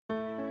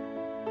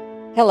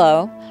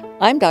Hello,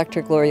 I'm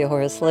Dr. Gloria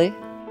Horsley.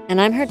 And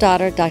I'm her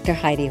daughter, Dr.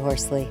 Heidi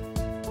Horsley.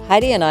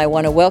 Heidi and I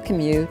want to welcome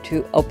you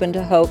to Open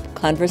to Hope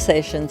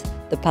Conversations,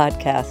 the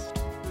podcast.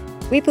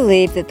 We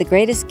believe that the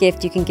greatest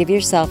gift you can give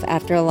yourself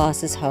after a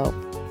loss is hope,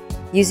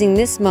 using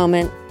this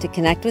moment to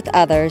connect with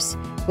others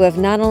who have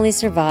not only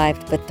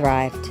survived but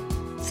thrived.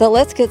 So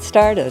let's get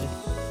started.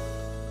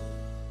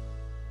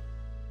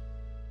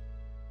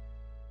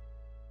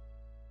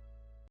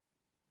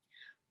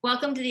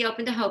 Welcome to the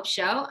Open to Hope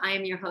Show. I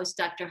am your host,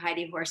 Dr.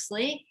 Heidi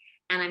Horsley,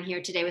 and I'm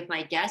here today with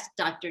my guest,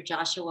 Dr.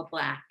 Joshua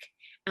Black.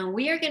 And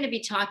we are going to be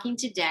talking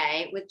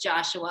today with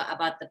Joshua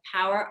about the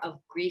power of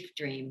grief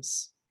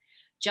dreams.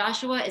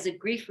 Joshua is a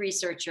grief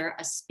researcher,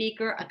 a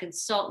speaker, a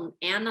consultant,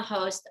 and the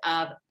host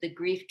of the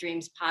Grief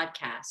Dreams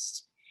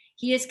podcast.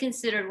 He is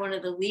considered one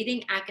of the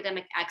leading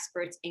academic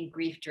experts in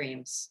grief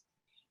dreams.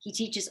 He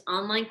teaches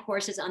online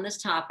courses on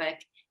this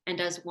topic and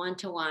does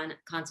one-to-one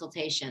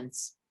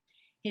consultations.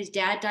 His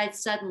dad died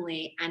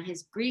suddenly, and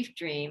his grief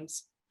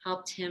dreams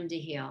helped him to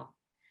heal.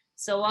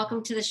 So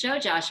welcome to the show,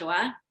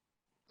 Joshua.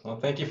 Well,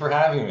 thank you for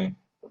having me.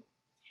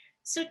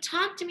 So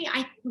talk to me.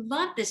 I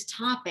love this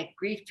topic,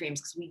 grief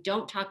dreams, because we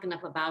don't talk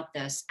enough about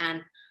this.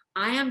 And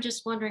I am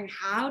just wondering,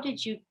 how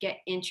did you get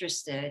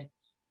interested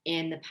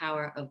in the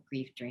power of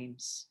grief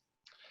dreams?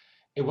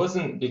 It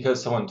wasn't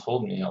because someone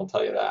told me, I'll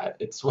tell you that.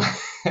 It's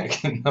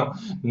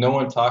no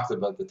one talks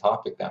about the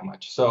topic that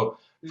much. So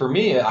for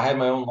me, I had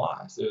my own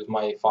loss. It was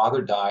my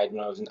father died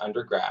when I was an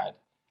undergrad.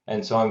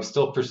 And so I'm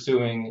still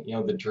pursuing,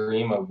 the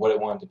dream of what I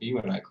wanted to be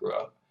when I grew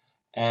up.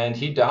 And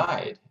he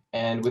died.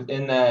 And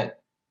within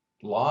that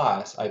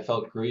loss, I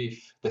felt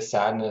grief, the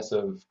sadness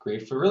of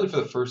grief, for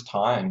the first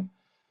time.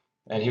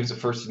 And he was the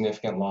first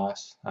significant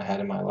loss I had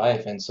in my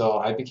life. And so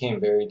I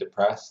became very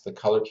depressed. The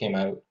color came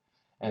out.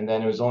 And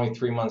then it was only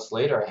 3 months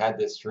later, I had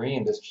this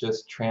dream. This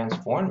just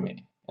transformed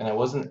me. And I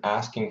wasn't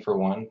asking for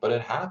one, but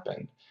it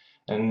happened.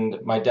 And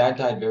my dad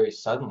died very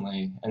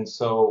suddenly. And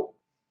so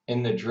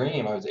in the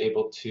dream, I was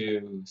able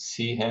to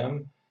see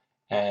him,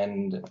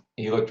 and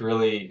he looked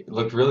really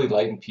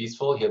light and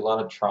peaceful. He had a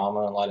lot of trauma,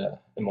 a lot of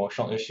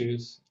emotional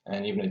issues,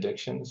 and even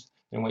addictions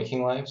in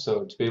waking life.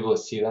 So to be able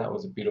to see that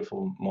was a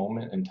beautiful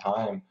moment in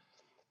time.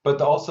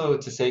 But also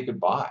to say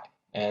goodbye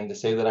and to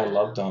say that I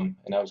loved him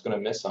and I was going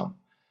to miss him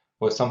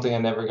was something I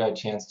never got a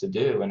chance to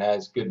do. And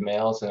as good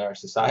males in our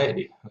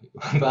society,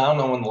 I don't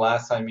know when the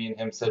last time me and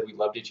him said we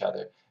loved each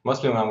other. It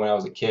must have been when I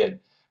was a kid.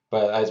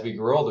 But as we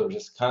grew older, it was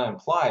just kind of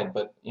implied.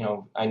 But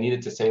I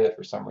needed to say that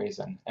for some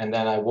reason. And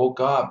then I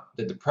woke up,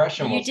 the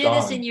depression You was did gone.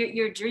 this in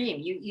your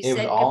dream. You It was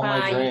said all my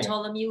goodbye. You dream.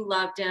 told him you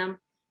loved him.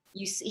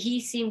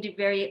 He seemed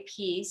very at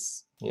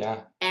peace.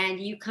 Yeah. And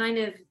you kind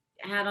of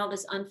had all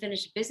this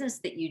unfinished business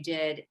that you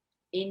did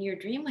in your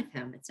dream with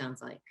him, it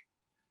sounds like.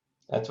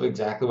 That's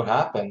exactly what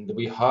happened.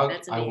 We hugged.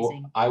 That's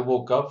amazing. I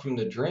woke up from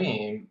the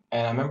dream,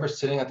 and I remember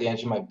sitting at the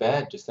edge of my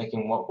bed just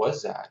thinking, what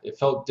was that? It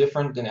felt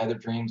different than other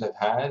dreams I've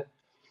had,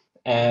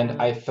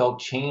 and I felt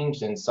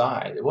changed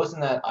inside. It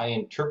wasn't that I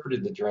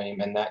interpreted the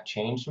dream and that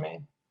changed me,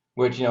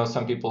 which,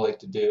 some people like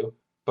to do.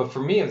 But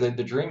for me,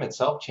 the dream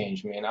itself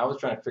changed me, and I was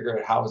trying to figure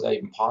out how was that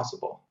even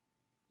possible?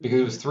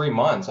 Because it was 3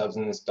 months I was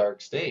in this dark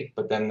state,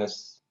 but then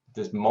this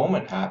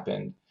moment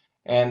happened,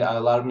 and it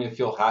allowed me to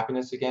feel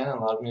happiness again, and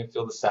allowed me to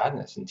feel the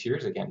sadness and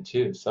tears again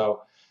too.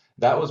 So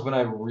that was when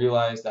I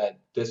realized that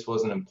this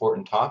was an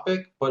important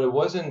topic. But it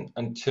wasn't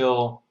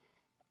until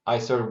I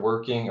started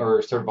working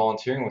or started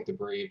volunteering with the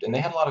bereaved, and they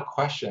had a lot of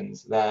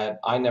questions that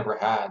I never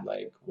had,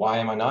 like, why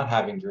am I not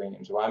having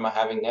dreams? Why am I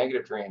having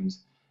negative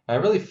dreams? And I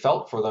really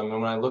felt for them,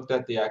 and when I looked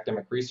at the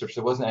academic research,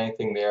 there wasn't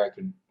anything there I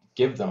could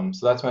give them.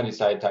 So that's when I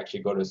decided to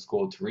actually go to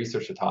school to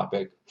research the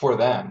topic for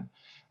them.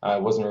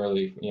 It wasn't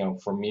really,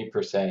 for me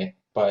per se,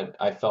 but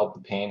I felt the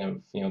pain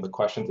of, the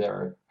questions they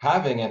were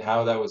having and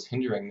how that was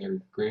hindering their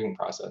grieving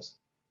process.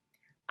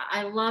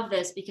 I love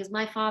this because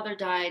my father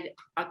died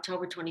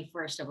October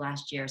 21st of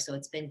last year. So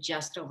it's been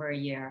just over a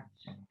year.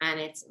 And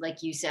it's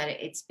like you said,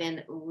 it's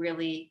been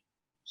really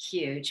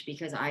huge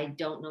because I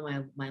don't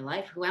know my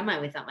life. Who am I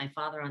without my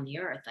father on the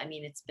earth? I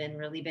mean, it's been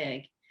really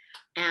big.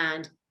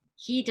 And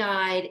he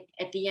died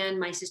at the end.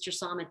 My sister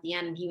saw him at the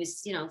end, and he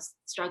was,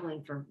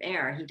 struggling for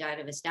air. He died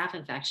of a staph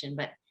infection,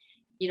 but,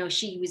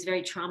 she was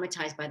very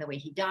traumatized by the way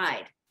he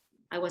died.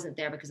 I wasn't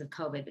there because of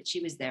COVID, but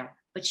she was there.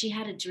 But she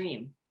had a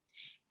dream.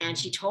 And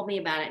she told me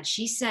about it. And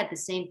she said the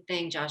same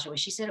thing, Joshua.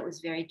 She said it was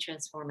very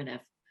transformative.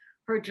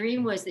 Her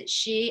dream was that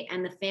she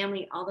and the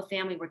family, all the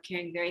family, were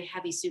carrying very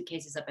heavy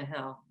suitcases up a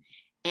hill.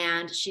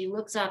 And she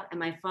looks up, and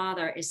my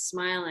father is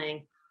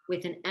smiling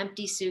with an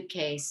empty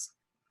suitcase,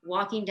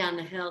 walking down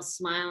the hill,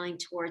 smiling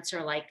towards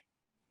her like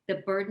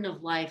the burden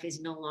of life is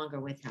no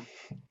longer with him.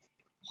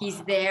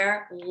 He's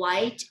there,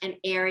 light and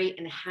airy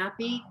and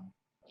happy,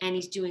 and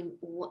he's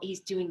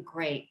doing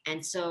great.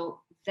 And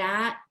so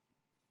that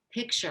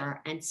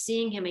picture and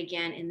seeing him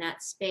again in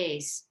that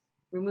space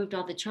removed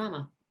all the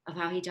trauma of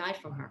how he died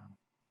from her.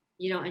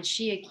 And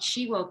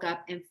she woke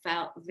up and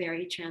felt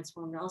very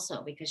transformed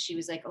also, because she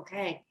was like,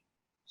 okay,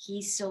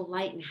 he's so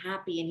light and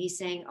happy, and he's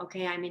saying,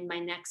 okay, I'm in my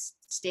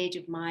next stage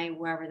of my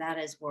wherever that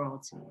is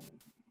world.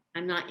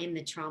 I'm not in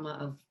the trauma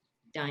of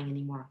dying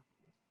anymore.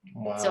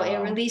 So it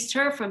Wow. released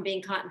her from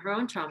being caught in her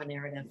own trauma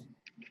narrative,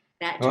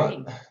 that Well,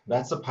 dream.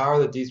 that's the power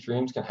that these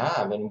dreams can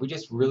have, and we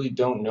just really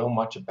don't know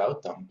much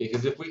about them.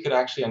 Because if we could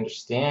actually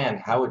understand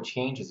how it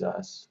changes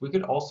us, we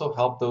could also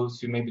help those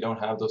who maybe don't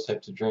have those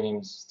types of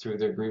dreams through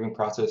their grieving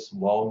process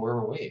while we're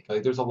awake.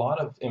 Like there's a lot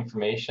of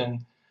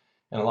information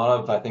and a lot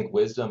of, I think,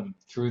 wisdom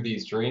through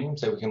these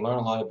dreams that we can learn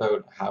a lot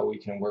about how we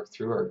can work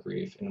through our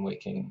grief in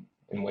waking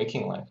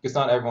life. Because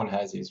not everyone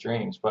has these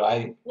dreams, but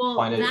I Well,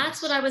 find it.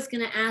 that's what I was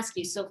going to ask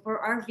you. So for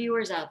our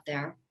viewers out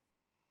there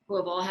who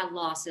have all had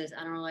losses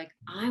and are like,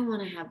 I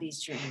want to have these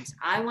dreams.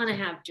 I want to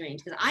have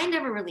dreams because I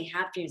never really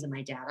have dreams of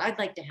my dad. I'd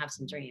like to have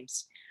some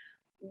dreams.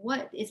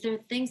 What is there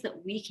things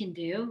that we can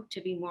do to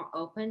be more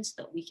open so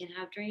that we can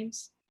have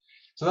dreams?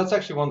 So that's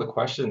actually one of the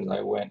questions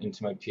I went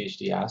into my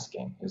PhD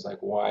asking is like,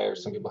 why are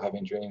some people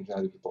having dreams and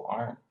other people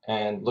aren't?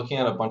 And looking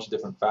at a bunch of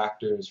different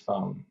factors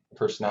from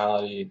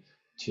personality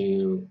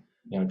to,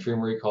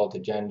 dream recall to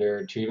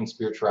gender to even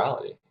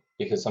spirituality,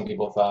 because some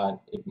people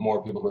thought if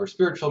more people who are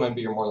spiritual,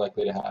 maybe you're more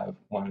likely to have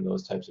one of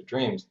those types of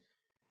dreams.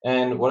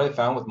 And what I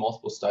found with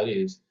multiple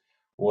studies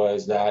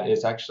was that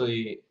it's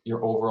actually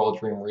your overall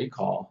dream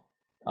recall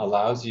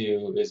allows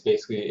you is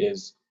basically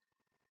is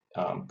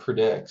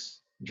predicts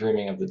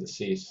dreaming of the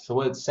deceased. So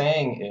what it's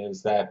saying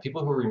is that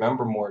people who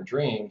remember more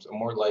dreams are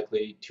more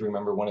likely to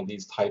remember one of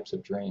these types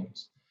of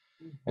dreams.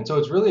 And so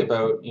it's really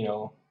about,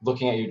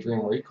 looking at your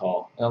dream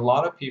recall. And a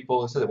lot of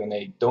people say that when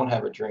they don't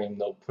have a dream,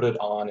 they'll put it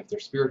on. If they're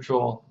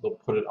spiritual, they'll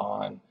put it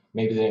on.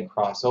 Maybe they didn't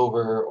cross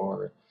over,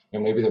 or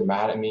maybe they're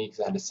mad at me because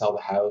I had to sell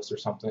the house or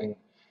something.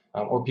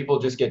 Or people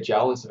just get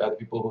jealous of other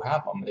people who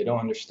have them. They don't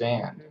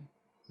understand,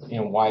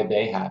 why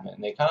they haven't.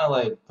 And they kind of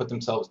like put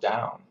themselves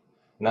down.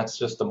 And that's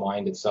just the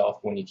mind itself.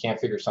 When you can't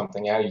figure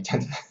something out, you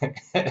tend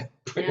to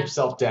put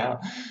yourself down.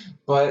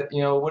 But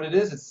what it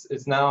is,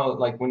 it's now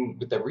like when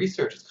with the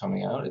research is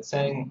coming out, it's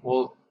saying,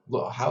 well,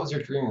 look, how's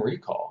your dream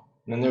recall?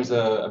 And then there's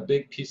a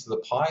big piece of the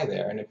pie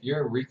there. And if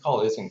your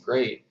recall isn't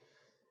great,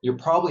 you're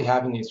probably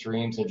having these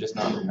dreams and just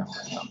not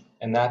remembering them.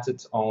 And that's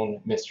its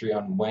own mystery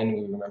on when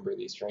we remember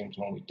these dreams,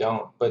 when we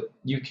don't. But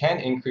you can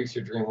increase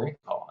your dream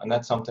recall. And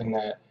that's something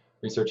that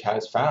research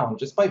has found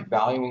just by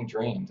valuing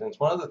dreams. And it's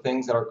one of the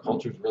things that our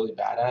culture is really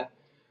bad at.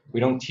 We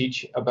don't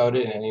teach about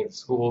it in any of the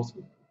schools.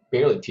 We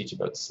barely teach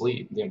about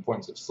sleep, the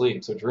importance of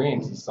sleep. So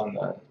dreams is on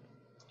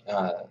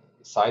the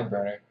side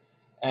burner.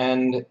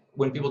 And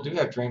when people do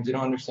have dreams, they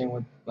don't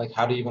understand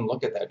how to even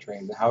look at that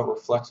dream and how it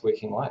reflects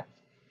waking life.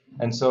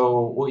 And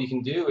so what you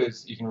can do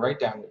is you can write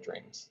down your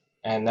dreams.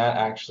 And that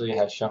actually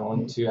has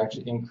shown to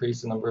actually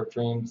increase the number of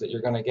dreams that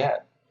you're going to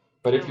get.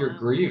 But if you're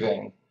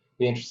grieving,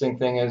 the interesting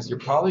thing is you're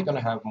probably going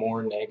to have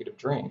more negative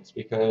dreams,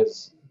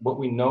 because what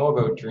we know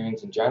about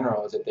dreams in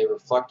general is that they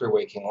reflect our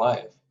waking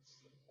life.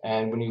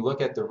 And when you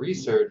look at the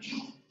research,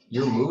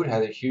 your mood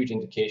has a huge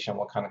indication on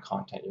what kind of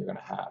content you're going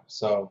to have.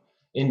 So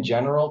in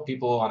general,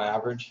 people on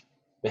average,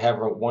 they have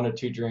 1 or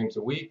 2 dreams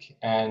a week,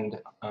 and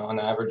on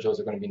average, those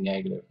are going to be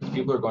negative.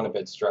 People are going to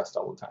bed stressed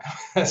all the time.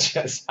 That's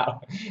just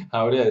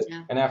how it is.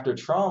 Yeah. And after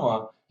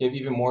trauma, you have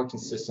even more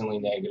consistently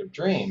negative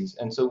dreams.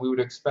 And so we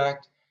would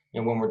expect,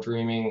 when we're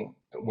dreaming,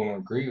 when we're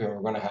grieving,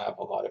 we're going to have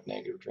a lot of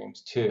negative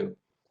dreams too.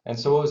 And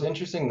so what was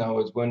interesting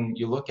though is when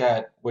you look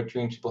at what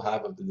dreams people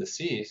have of the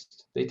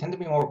deceased, they tend to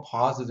be more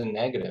positive than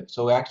negative.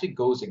 So it actually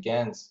goes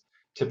against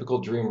typical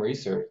dream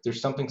research.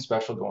 There's something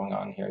special going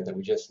on here that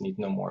we just need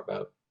to know more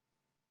about.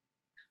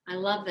 I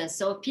love this.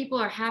 So if people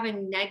are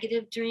having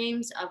negative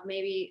dreams of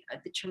maybe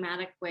the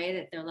traumatic way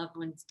that their loved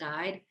ones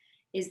died,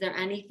 is there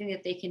anything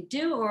that they can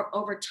do, or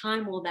over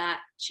time will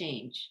that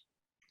change?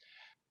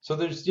 So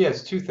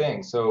it's 2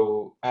 things.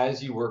 So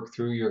as you work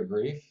through your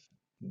grief,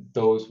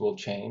 those will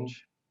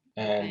change.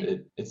 And Okay.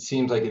 it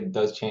seems like it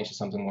does change to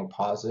something more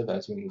positive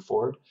as we move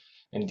forward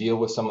and deal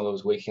with some of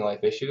those waking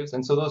life issues.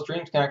 And so those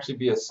dreams can actually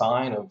be a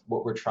sign of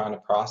what we're trying to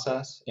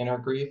process in our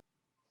grief.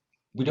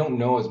 We don't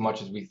know as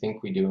much as we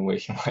think we do in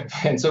waking life.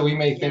 And so we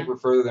may think Yeah. we're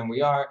further than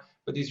we are,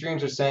 but these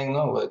dreams are saying,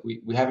 no, like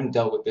we haven't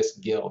dealt with this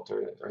guilt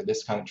or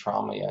this kind of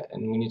trauma yet.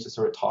 And we need to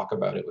sort of talk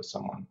about it with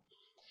someone.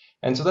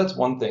 And so that's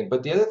one thing.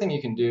 But the other thing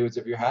you can do is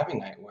if you're having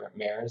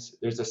nightmares,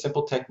 there's a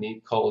simple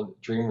technique called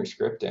dream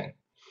rescripting.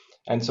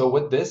 And so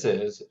what this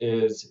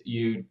is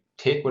you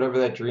take whatever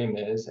that dream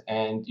is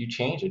and you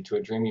change it to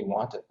a dream you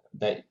want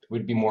that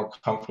would be more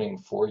comforting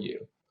for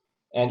you.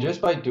 And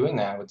just by doing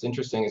that, what's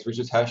interesting is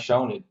research has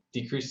shown it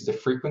decreases the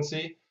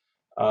frequency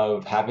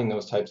of having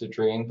those types of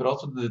dreams, but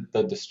also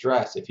the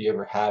distress if you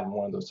ever have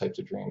one of those types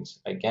of dreams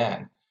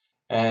again.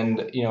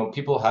 And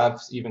people have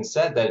even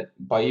said that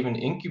by even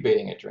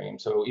incubating a dream,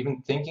 so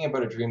even thinking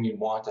about a dream you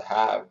want to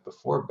have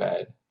before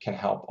bed can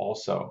help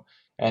also.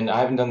 And I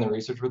haven't done the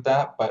research with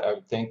that, but I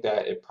would think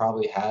that it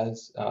probably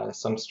has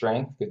some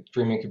strength. The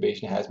dream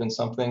incubation has been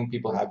something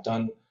people have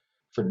done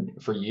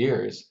for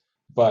years,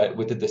 but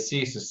with the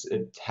deceased,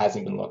 it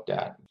hasn't been looked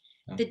at.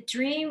 The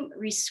dream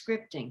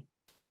rescripting,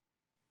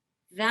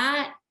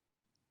 that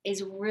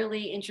is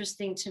really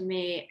interesting to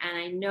me, and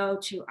I know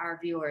to our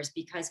viewers,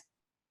 because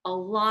a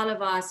lot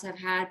of us have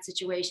had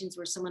situations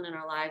where someone in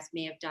our lives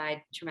may have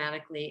died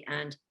traumatically.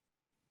 And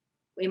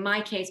in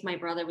my case, my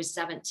brother was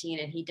 17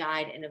 and he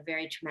died in a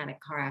very traumatic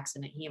car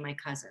accident, he and my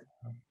cousin.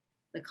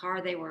 The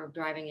car they were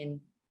driving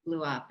in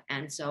blew up.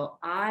 And so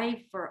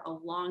I, for a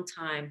long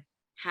time,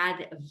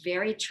 had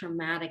very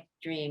traumatic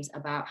dreams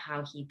about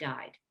how he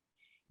died.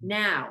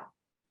 Now,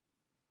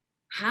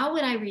 how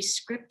would I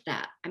rescript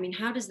that? I mean,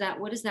 what does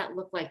that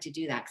look like to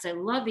do that? Because I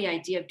love the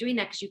idea of doing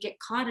that, because you get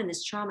caught in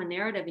this trauma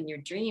narrative in your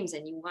dreams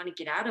and you want to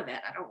get out of it.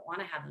 I don't want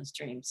to have those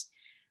dreams.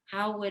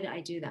 How would I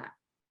do that?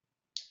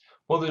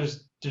 Well,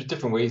 there's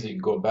different ways you can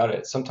go about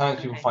it. Sometimes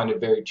people Okay. find it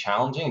very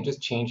challenging, and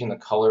just changing the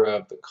color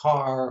of the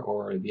car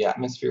or the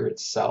atmosphere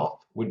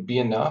itself would be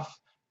enough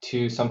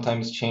to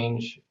sometimes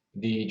change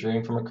the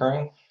dream from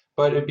occurring.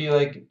 But it'd be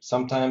like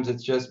sometimes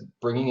it's just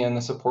bringing in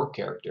a support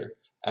character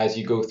as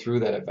you go through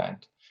that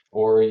event,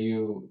 or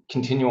you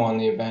continue on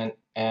the event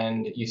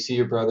and you see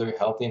your brother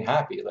healthy and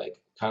happy,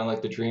 like kind of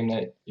like the dream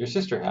that your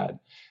sister had.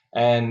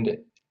 And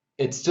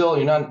it's still,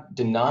 you're not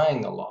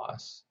denying the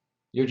loss,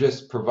 you're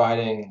just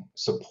providing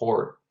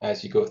support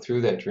as you go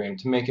through that dream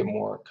to make it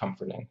more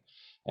comforting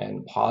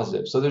and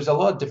positive. So there's a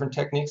lot of different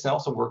techniques. It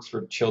also works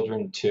for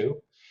children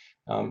too.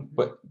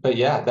 But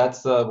yeah,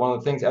 that's one of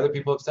the things other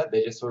people have said.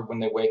 They just sort of, when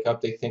they wake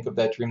up, they think of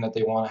that dream that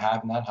they want to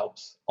have, and that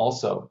helps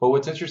also. But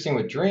what's interesting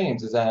with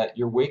dreams is that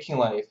your waking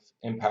life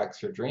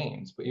impacts your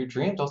dreams, but your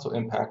dreams also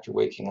impact your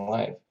waking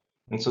life.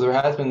 And so there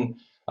has been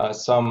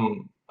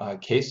some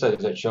case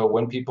studies that show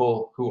when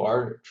people who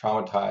are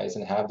traumatized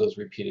and have those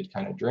repeated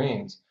kind of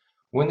dreams,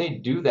 when they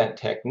do that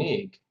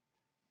technique,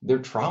 their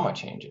trauma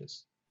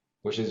changes,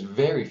 which is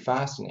very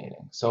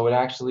fascinating. So it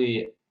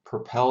actually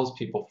propels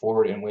people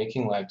forward in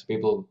waking life to be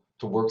able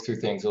to work through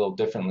things a little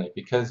differently,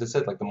 because as I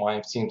said, like the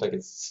mind seems like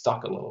it's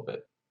stuck a little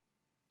bit.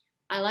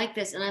 I like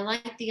this. And I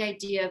like the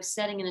idea of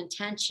setting an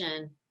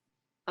intention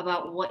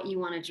about what you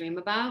want to dream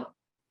about,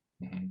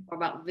 Mhm. or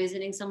about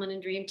visiting someone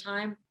in dream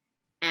time,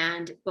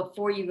 and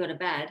before you go to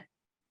bed,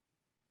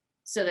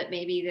 so that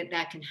maybe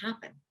that can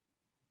happen.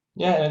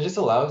 Yeah, and it just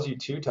allows you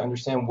too to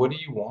understand, what are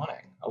you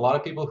wanting? A lot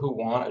of people who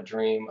want a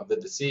dream of the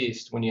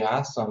deceased, when you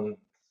ask them,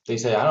 they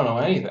say, I don't know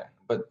anything,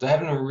 but they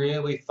haven't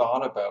really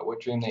thought about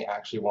what dream they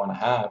actually want to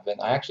have.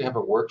 And I actually have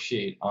a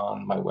worksheet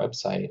on my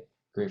website,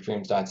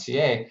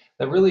 griefdreams.ca,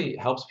 that really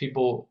helps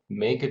people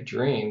make a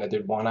dream that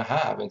they'd want to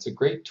have. And it's a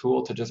great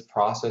tool to just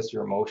process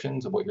your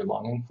emotions of what you're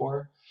longing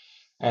for.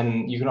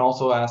 And you can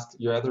also ask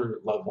your other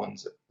loved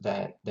ones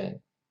that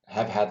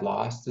have had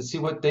loss to see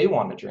what they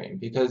want to dream,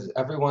 because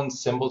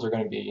everyone's symbols are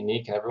going to be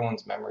unique and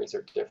everyone's memories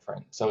are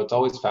different. So it's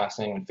always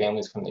fascinating when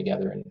families come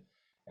together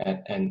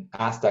and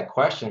ask that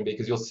question,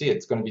 because you'll see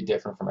it's going to be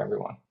different from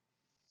everyone.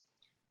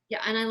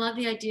 Yeah, and I love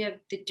the idea of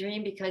the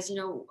dream, because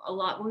a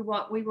lot we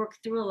work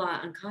through a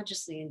lot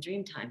unconsciously in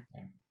dream time.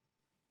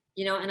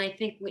 Yeah. And I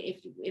think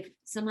if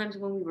sometimes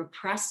when we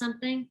repress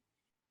something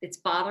that's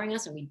bothering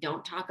us and we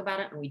don't talk about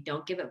it and we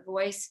don't give it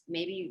voice,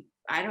 maybe,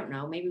 I don't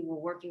know, maybe we're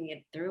working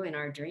it through in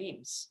our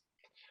dreams.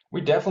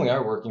 We definitely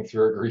are working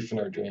through our grief in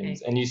our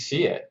dreams, Okay. and you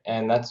see it.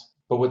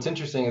 But what's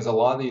interesting is a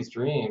lot of these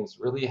dreams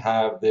really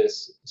have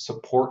this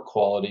support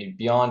quality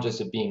beyond just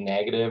it being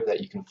negative,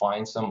 that you can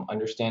find some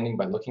understanding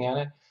by looking at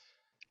it.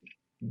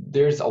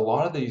 There's a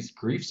lot of these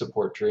grief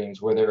support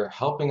dreams where they're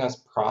helping us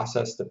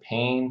process the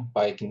pain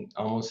by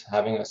almost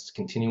having us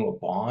continue a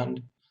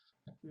bond,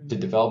 to Mhm.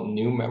 develop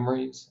new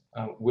memories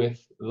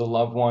with the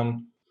loved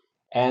one,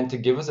 and to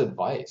give us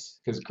advice,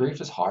 because grief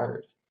is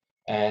hard.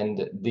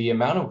 And the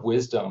amount of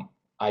wisdom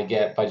I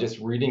get by just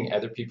reading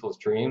other people's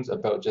dreams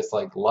about just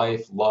like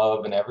life,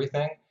 love, and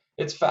everything,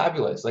 it's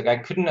fabulous. Like I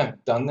couldn't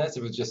have done this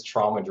if it was just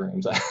trauma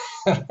dreams. Like,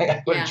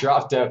 I would have Yeah.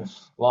 dropped out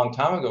a long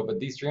time ago. But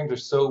these dreams are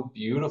so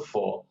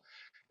beautiful.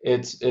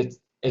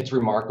 It's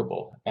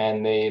remarkable,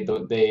 and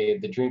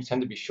the dreams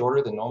tend to be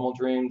shorter than normal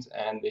dreams,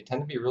 and they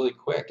tend to be really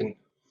quick. And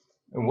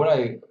what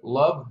I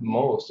love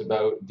most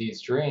about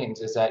these dreams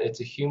is that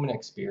it's a human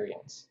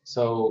experience.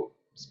 So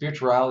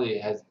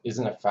spirituality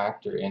isn't a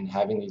factor in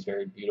having these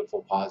very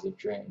beautiful, positive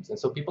dreams. And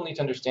so people need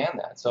to understand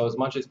that. So as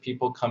much as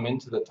people come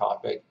into the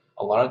topic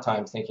a lot of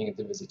times thinking it's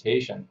a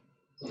visitation,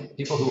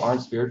 people who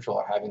aren't spiritual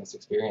are having this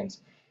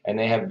experience, and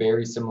they have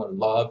very similar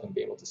love and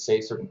be able to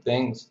say certain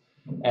things.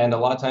 And a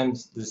lot of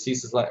times the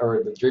deceased is like,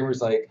 or the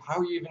dreamer's like, how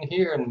are you even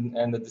here?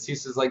 And the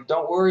deceased is like,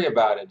 don't worry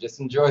about it, just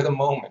enjoy the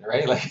moment,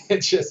 right? Like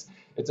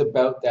it's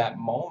about that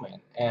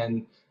moment.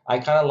 And I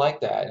kind of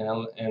like that,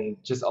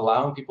 and just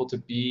allowing people to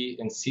be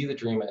and see the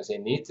dream as they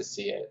need to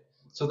see it,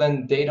 so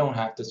then they don't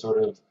have to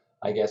sort of,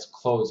 I guess,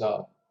 close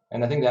up.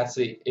 And I think that's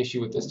the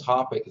issue with this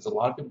topic, is a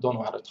lot of people don't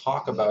know how to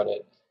talk about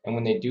it, and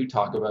when they do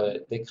talk about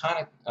it, they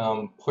kind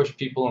of push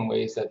people in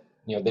ways that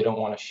they don't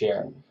want to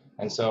share.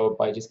 And so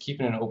by just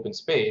keeping an open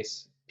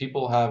space,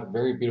 people have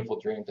very beautiful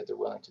dreams that they're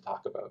willing to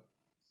talk about.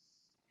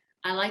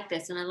 I like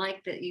this. And I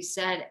like that you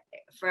said,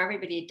 for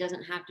everybody, it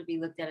doesn't have to be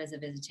looked at as a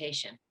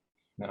visitation.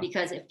 No.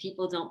 Because if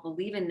people don't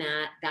believe in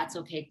that, that's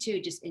okay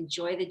too. Just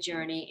enjoy the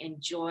journey,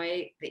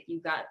 enjoy that you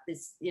got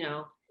this,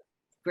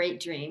 great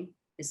dream,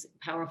 this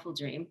powerful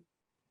dream,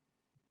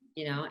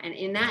 and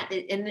in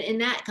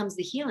that comes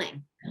the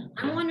healing.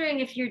 I'm wondering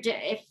if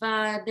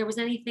there was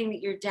anything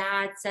that your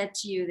dad said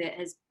to you that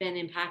has been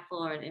impactful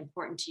or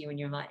important to you in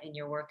your life, in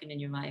your work and in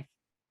your life.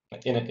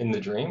 In the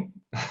dream?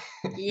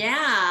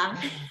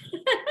 Yeah.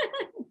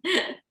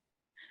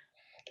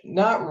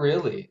 Not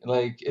really.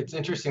 Like, it's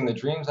interesting. The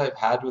dreams I've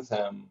had with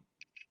him,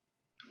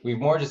 we've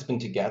more just been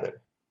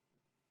together.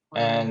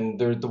 Wow. And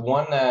the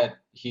one that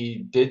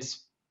he did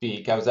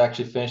speak, I was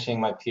actually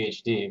finishing my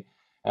PhD,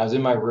 and I was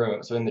in my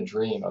room. So in the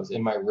dream, I was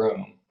in my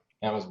room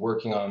and I was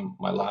working on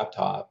my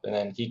laptop. And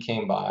then he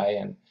came by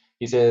and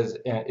he says,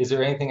 "Is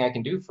there anything I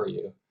can do for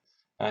you?"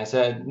 And I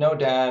said, "No,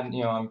 Dad,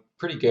 I'm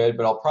pretty good,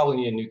 but I'll probably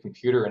need a new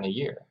computer in a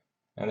year."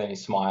 And then he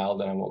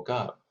smiled and I woke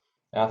up.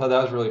 And I thought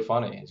that was really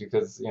funny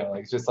because,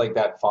 like, it's just like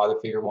that father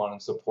figure wanting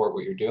to support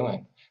what you're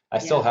doing. I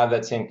still have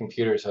that same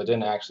computer, so it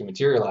didn't actually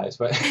materialize,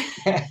 but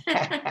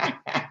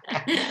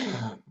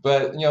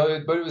but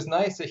it was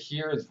nice to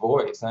hear his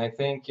voice. And I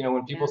think,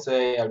 when people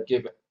say I would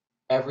give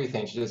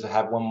everything to just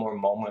have one more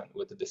moment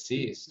with the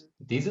deceased,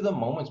 these are the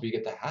moments we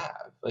get to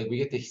have. Like, we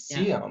get to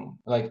see them.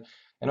 Like,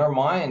 in our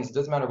minds, it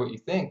doesn't matter what you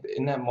think.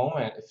 In that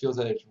moment, it feels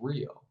that it's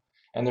real.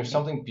 And there's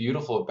something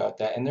beautiful about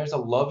that. And there's a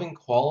loving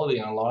quality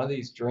in a lot of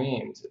these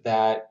dreams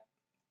that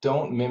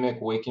don't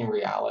mimic waking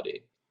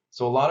reality.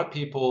 So a lot of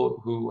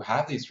people who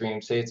have these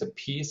dreams say it's a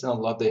peace and a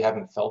love they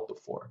haven't felt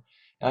before.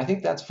 And I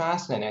think that's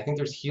fascinating. I think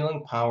there's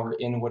healing power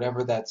in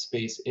whatever that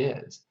space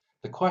is.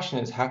 The question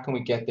is, how can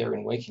we get there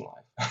in waking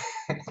life?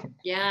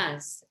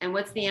 Yes. And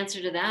what's the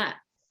answer to that?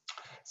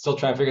 Still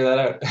trying to figure that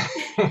out.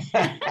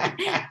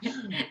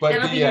 But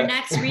that'll be your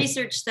next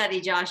research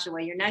study,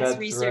 Joshua, your next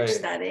research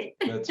study.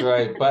 That's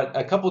right. But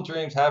a couple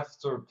dreams have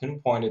sort of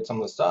pinpointed some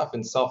of the stuff,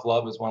 and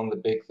self-love is one of the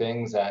big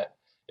things that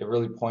it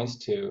really points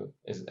to.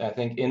 Is I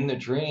think in the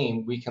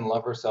dream, we can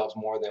love ourselves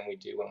more than we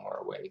do when we're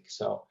awake.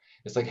 So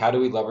it's like, how do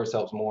we love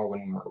ourselves more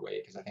when we're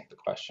awake is, I think, the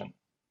question.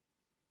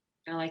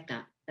 I like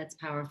that. That's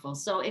powerful.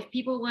 So if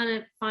people want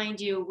to find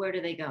you, where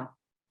do they go?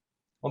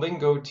 Well, they can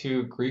go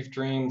to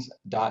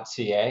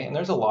griefdreams.ca, and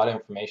there's a lot of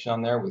information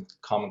on there with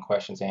common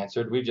questions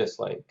answered. We just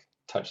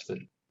touched the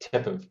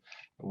tip of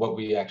what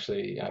we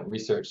actually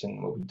researched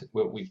and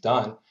what we've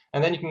done.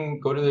 And then you can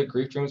go to the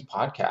Grief Dreams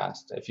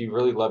podcast. If you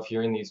really love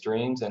hearing these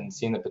dreams and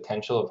seeing the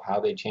potential of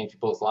how they change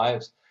people's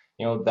lives,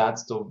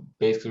 that's the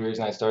basically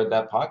reason I started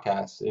that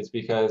podcast, is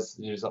because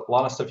there's a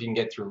lot of stuff you can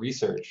get through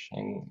research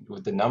and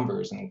with the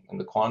numbers and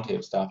the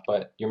quantitative stuff,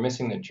 but you're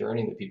missing the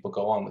journey that people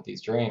go on with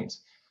these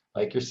dreams,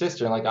 like your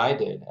sister and like I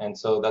did. And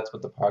so that's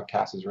what the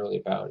podcast is really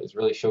about, is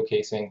really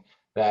showcasing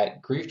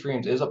that grief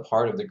dreams is a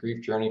part of the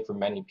grief journey for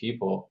many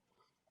people.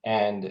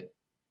 And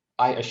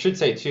I should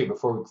say too,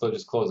 before we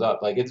just close up,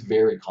 it's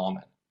very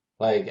common.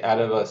 Out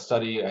of a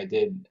study I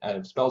did out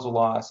of spousal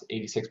loss,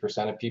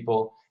 86% of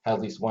people had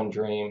at least one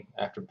dream.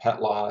 After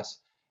pet loss,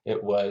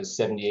 it was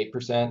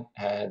 78%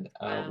 had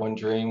one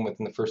dream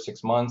within the first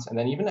 6 months. And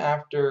then even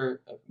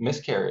after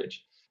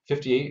miscarriage,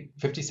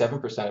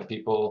 57% of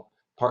people,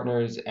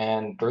 partners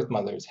and birth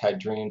mothers, had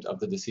dreams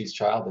of the deceased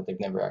child that they've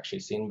never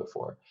actually seen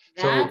before.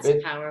 That's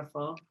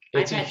powerful.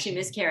 I've had 2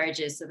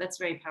 miscarriages, so that's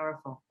very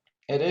powerful.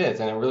 It is,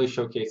 and it really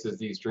showcases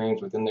these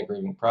dreams within the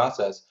grieving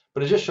process,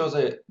 but it just shows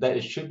that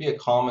it should be a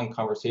common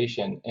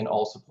conversation in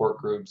all support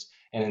groups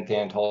and in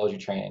thanatology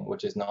training,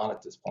 which is not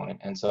at this point.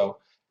 And so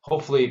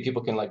hopefully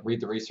people can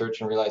read the research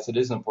and realize it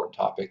is an important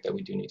topic that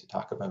we do need to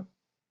talk about.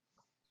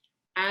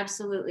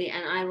 Absolutely,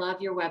 and I love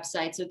your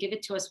website, so give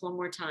it to us one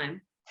more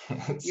time.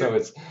 So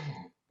it's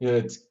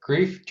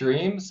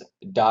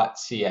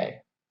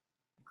griefdreams.ca.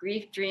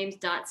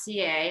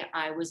 Griefdreams.ca.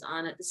 I was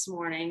on it this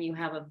morning. You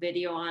have a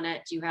video on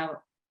it. You have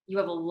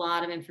a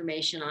lot of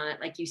information on it.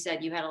 Like you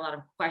said, you had a lot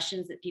of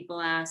questions that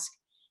people ask.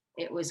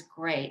 It was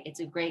great. It's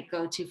a great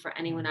go-to for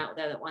anyone out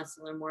there that wants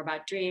to learn more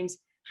about dreams,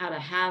 how to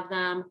have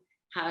them,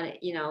 how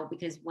to,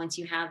 because once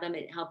you have them,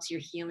 it helps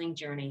your healing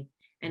journey,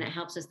 and it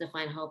helps us to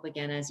find hope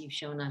again, as you've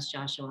shown us,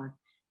 Joshua.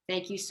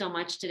 Thank you so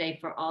much today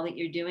for all that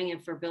you're doing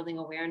and for building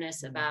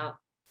awareness about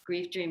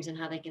grief dreams and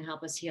how they can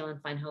help us heal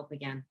and find hope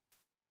again.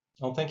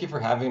 Well, thank you for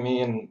having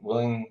me and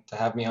willing to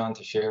have me on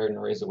to share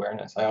and raise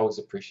awareness. I always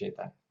appreciate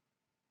that.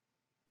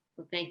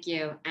 Well, thank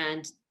you.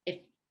 And if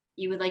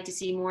you would like to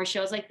see more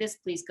shows like this,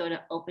 please go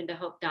to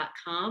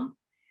opentohope.com.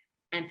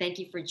 And thank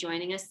you for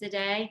joining us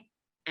today.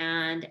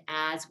 And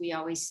as we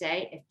always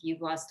say, if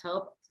you've lost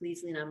hope,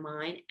 please lean on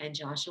mine and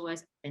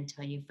Joshua's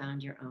until you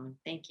found your own.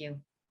 Thank you.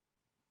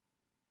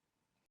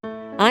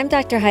 I'm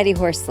Dr. Heidi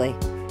Horsley.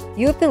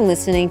 You have been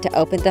listening to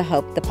Open to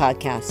Hope, the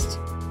podcast.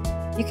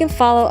 You can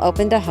follow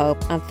Open to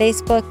Hope on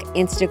Facebook,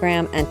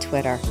 Instagram, and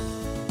Twitter.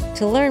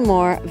 To learn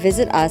more,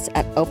 visit us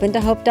at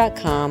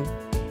opentohope.com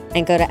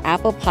and go to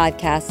Apple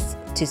Podcasts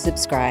to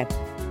subscribe.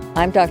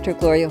 I'm Dr.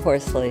 Gloria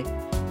Horsley.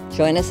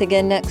 Join us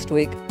again next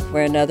week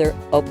for another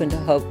Open to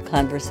Hope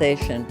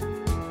conversation,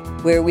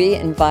 where we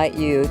invite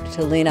you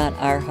to lean on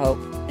our hope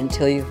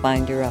until you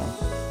find your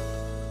own.